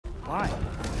Why?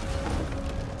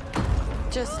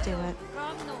 Just do it.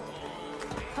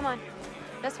 Come on.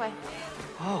 This way.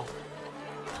 Oh.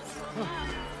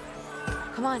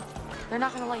 Come on. They're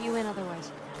not gonna let you in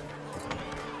otherwise.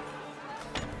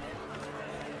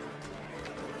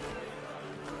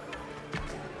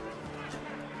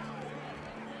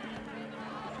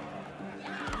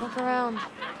 Look around.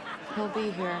 He'll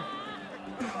be here.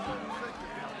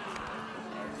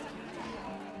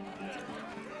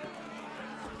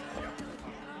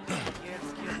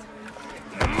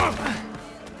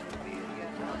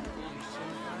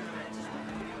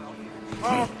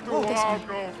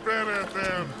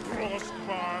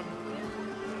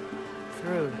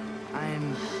 Thrud,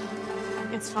 I'm...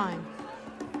 It's fine.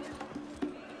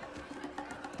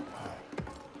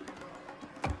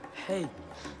 Hey,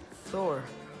 Thor.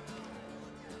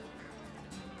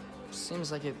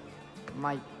 Seems like it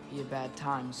might be a bad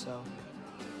time, so...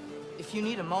 If you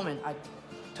need a moment, I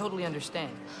totally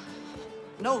understand.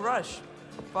 No rush,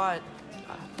 but...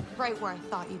 Right where I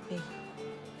thought you'd be. Why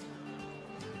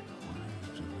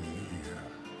to be here?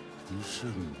 You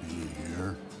shouldn't be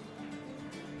here.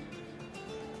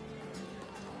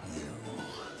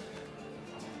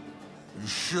 You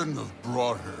shouldn't have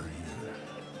brought her here.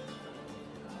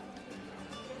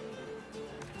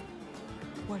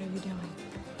 What are you doing?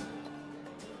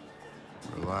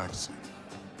 Relaxing.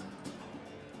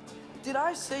 Did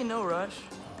I say no rush?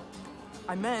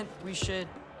 I meant we should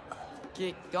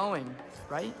get going,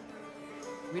 right?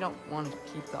 We don't want to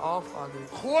keep the Allfather...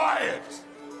 Quiet!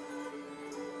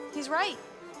 He's right.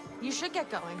 You should get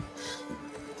going.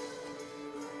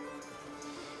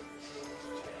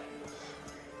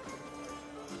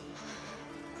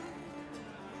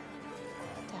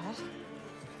 Dad?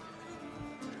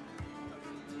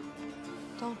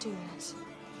 Don't do this.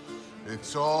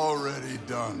 It's already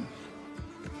done.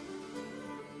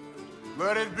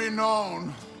 Let it be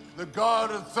known, the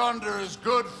God of Thunder is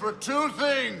good for two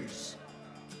things.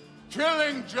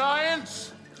 Killing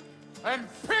giants and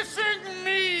pissing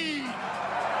me!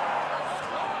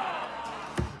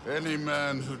 Any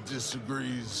man who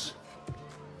disagrees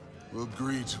will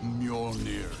greet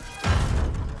Mjolnir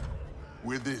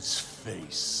with its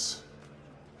face.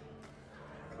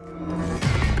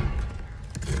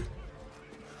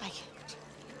 I can't.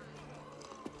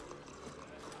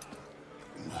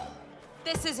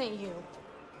 This isn't you.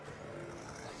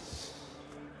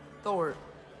 Thor...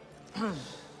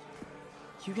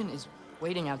 Hugin is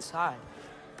waiting outside.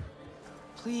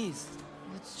 Please,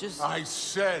 let's just... I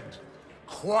said,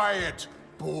 quiet,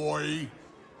 boy.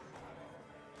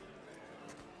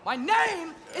 My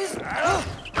name is...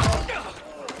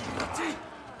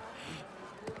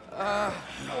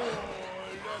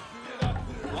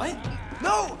 What?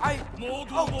 No, Oh,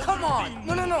 come on!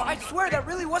 No, I swear that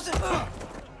really wasn't...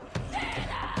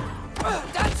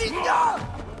 That's enough!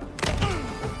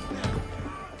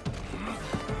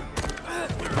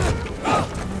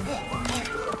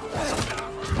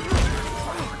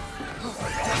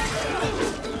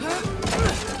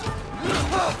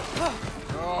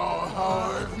 Oh,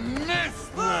 how I've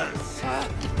missed this!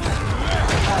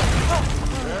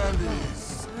 And he's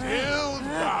still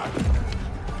got it.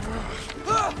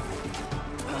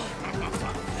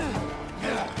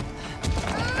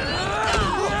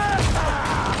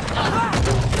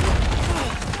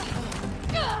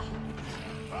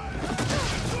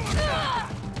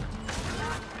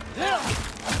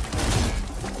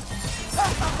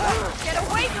 Get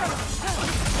away from him!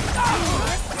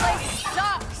 This place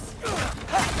sucks!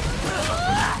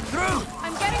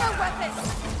 I'm getting our weapons!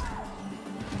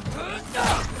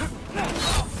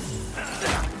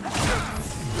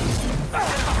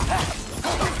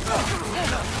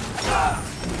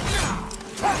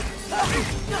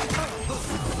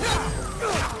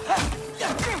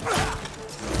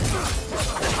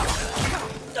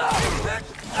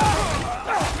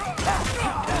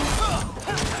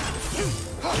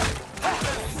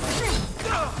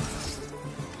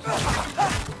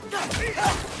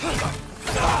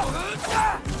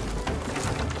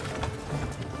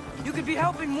 You could be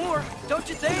helping more, don't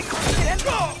you think? Thinking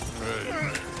too much.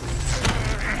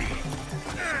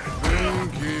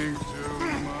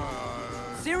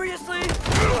 Seriously?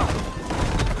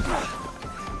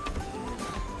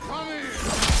 Come here.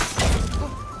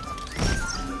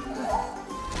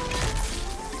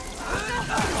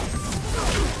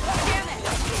 Damn it!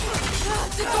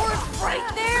 The door's right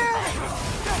there!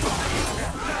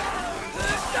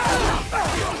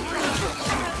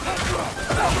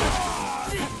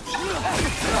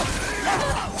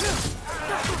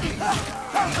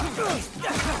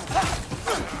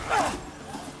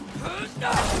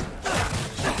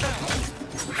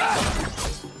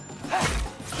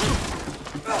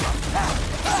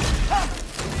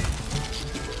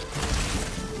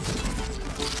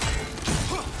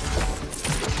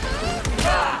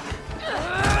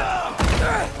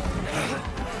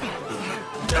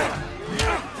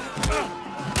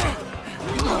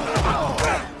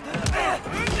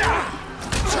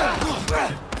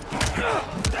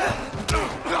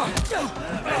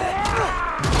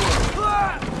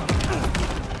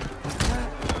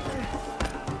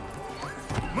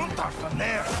 start from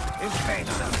there. It's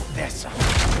better than this.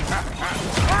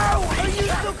 Ow! Are you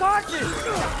still conscious?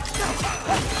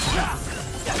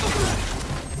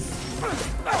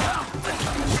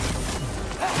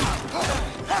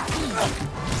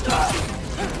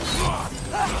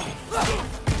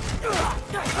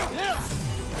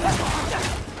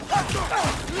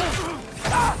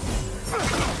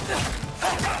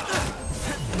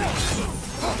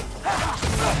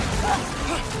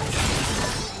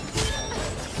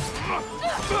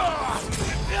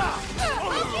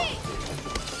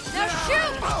 Now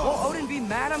shoot! Will Odin be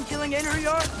mad I'm killing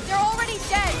Einherjar? They're already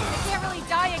dead. They can't really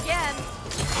die again.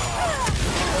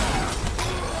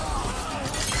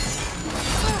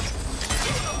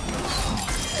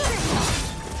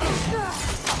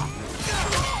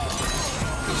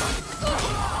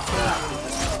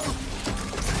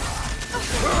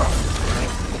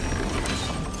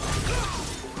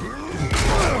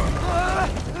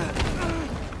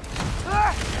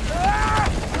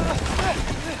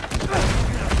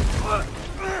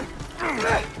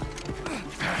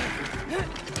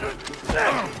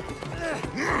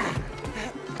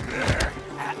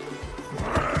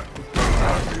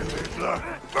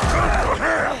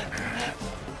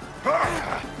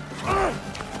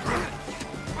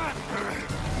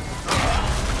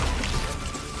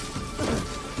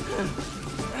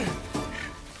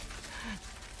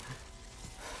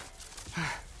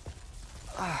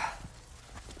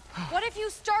 What if you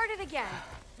started again?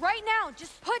 Right now,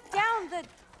 just put down the...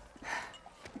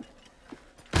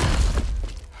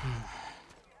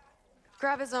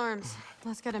 Grab his arms.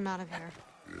 Let's get him out of here.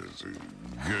 It's a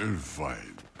good fight.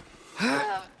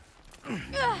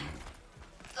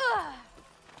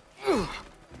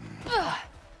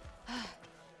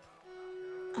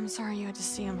 I'm sorry you had to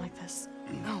see him like this.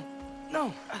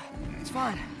 No, it's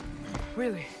fine.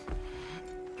 Really.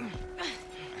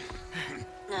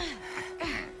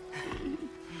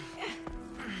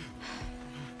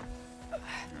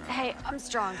 Hey, I'm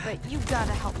strong, but you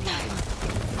gotta help me out.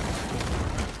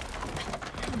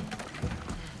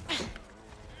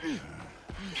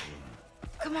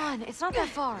 Come on, it's not that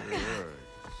far.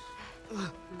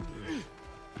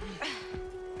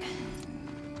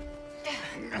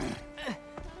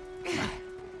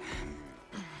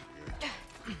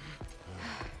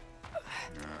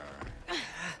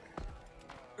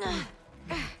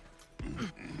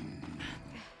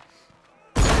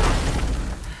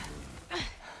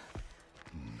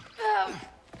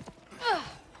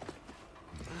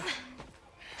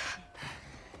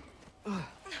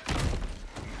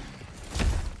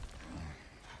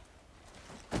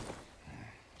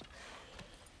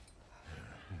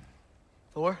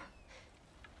 Thor?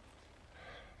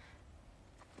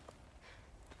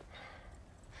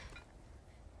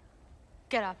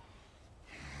 Get up.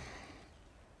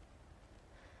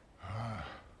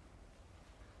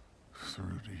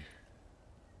 Thrudy.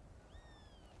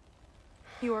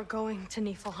 You are going to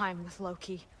Niflheim with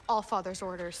Loki. Allfather's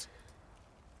orders.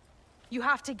 You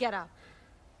have to get up.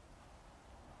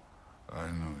 I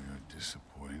know you're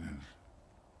disappointed.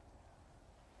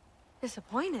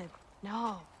 Disappointed?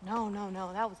 No.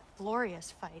 That was a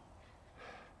glorious fight.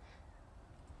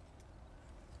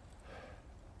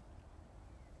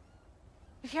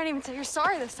 You can't even say you're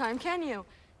sorry this time, can you?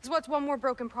 Because what's one more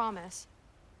broken promise?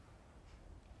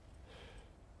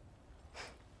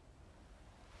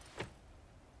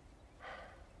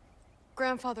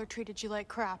 Grandfather treated you like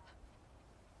crap.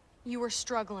 You were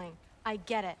struggling. I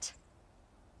get it.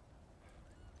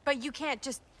 But you can't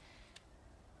just...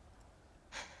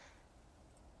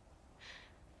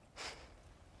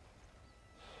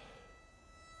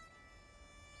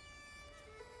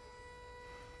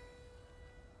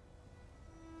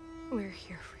 We're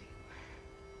here for you.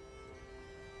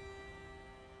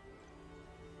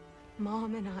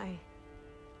 Mom and I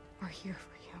are here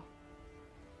for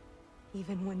you.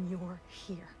 Even when you're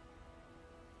here.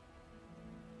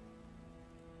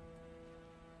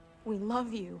 We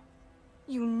love you.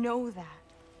 You know that.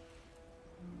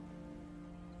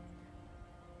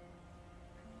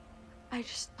 I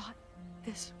just thought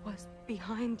this was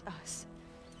behind us.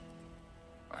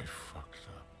 I fucked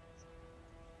up.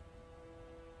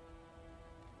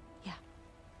 Yeah,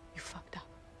 you fucked up.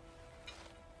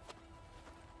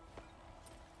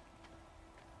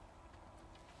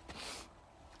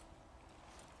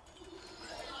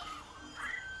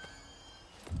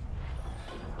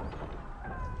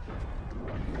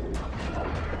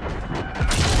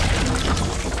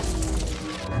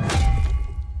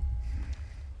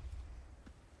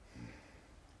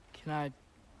 Can I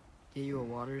get you a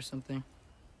water or something?